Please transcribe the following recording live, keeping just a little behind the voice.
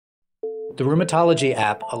The Rheumatology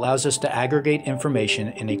app allows us to aggregate information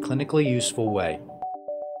in a clinically useful way.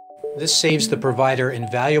 This saves the provider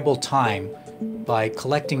invaluable time by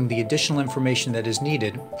collecting the additional information that is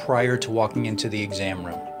needed prior to walking into the exam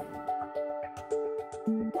room.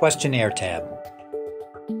 Questionnaire tab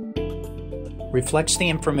reflects the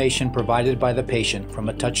information provided by the patient from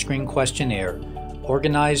a touchscreen questionnaire,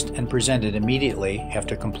 organized and presented immediately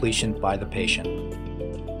after completion by the patient.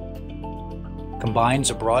 Combines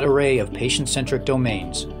a broad array of patient-centric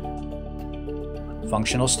domains: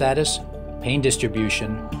 functional status, pain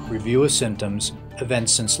distribution, review of symptoms,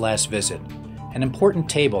 events since last visit. An important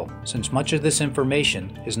table, since much of this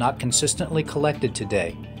information is not consistently collected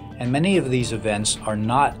today, and many of these events are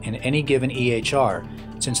not in any given EHR,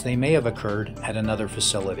 since they may have occurred at another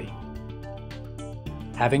facility.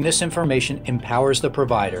 Having this information empowers the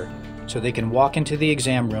provider so they can walk into the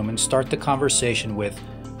exam room and start the conversation with,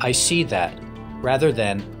 "I see that," rather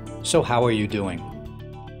than, "So how are you doing?"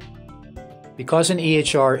 Because an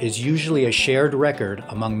EHR is usually a shared record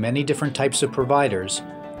among many different types of providers,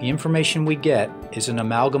 the information we get is an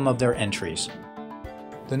amalgam of their entries.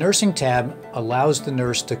 The Nursing tab allows the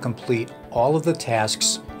nurse to complete all of the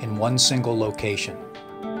tasks in one single location.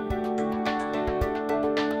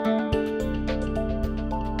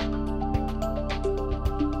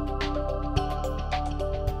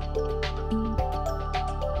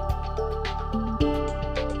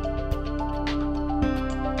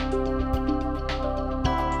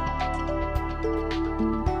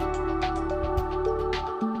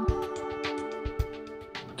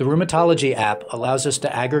 The Rheumatology app allows us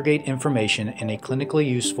to aggregate information in a clinically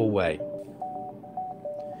useful way.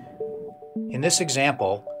 In this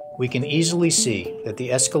example, we can easily see that the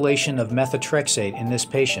escalation of methotrexate in this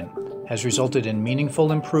patient has resulted in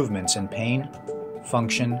meaningful improvements in pain,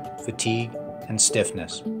 function, fatigue, and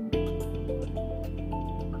stiffness.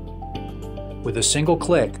 With a single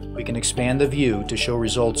click, we can expand the view to show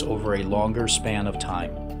results over a longer span of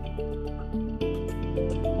time.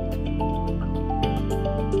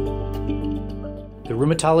 The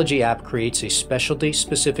Rheumatology app creates a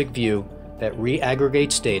specialty-specific view that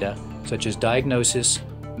re-aggregates data, such as diagnosis,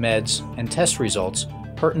 meds, and test results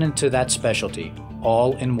pertinent to that specialty,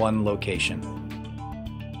 all in one location.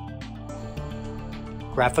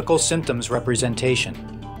 Graphical symptoms representation.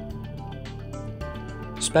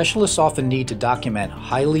 Specialists often need to document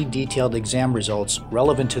highly detailed exam results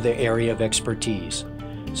relevant to their area of expertise,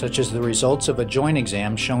 such as the results of a joint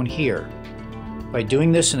exam shown here. By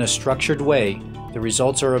doing this in a structured way, the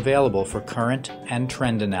results are available for current and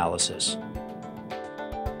trend analysis.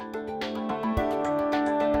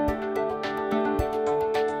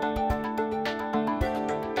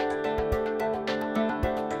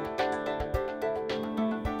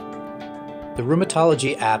 The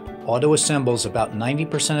Rheumatology app auto-assembles about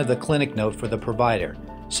 90% of the clinic note for the provider,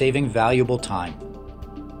 saving valuable time.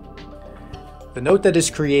 The note that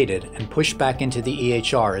is created and pushed back into the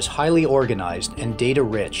EHR is highly organized and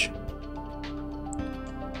data-rich.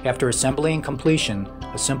 After assembly and completion,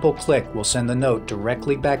 a simple click will send the note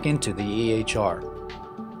directly back into the EHR.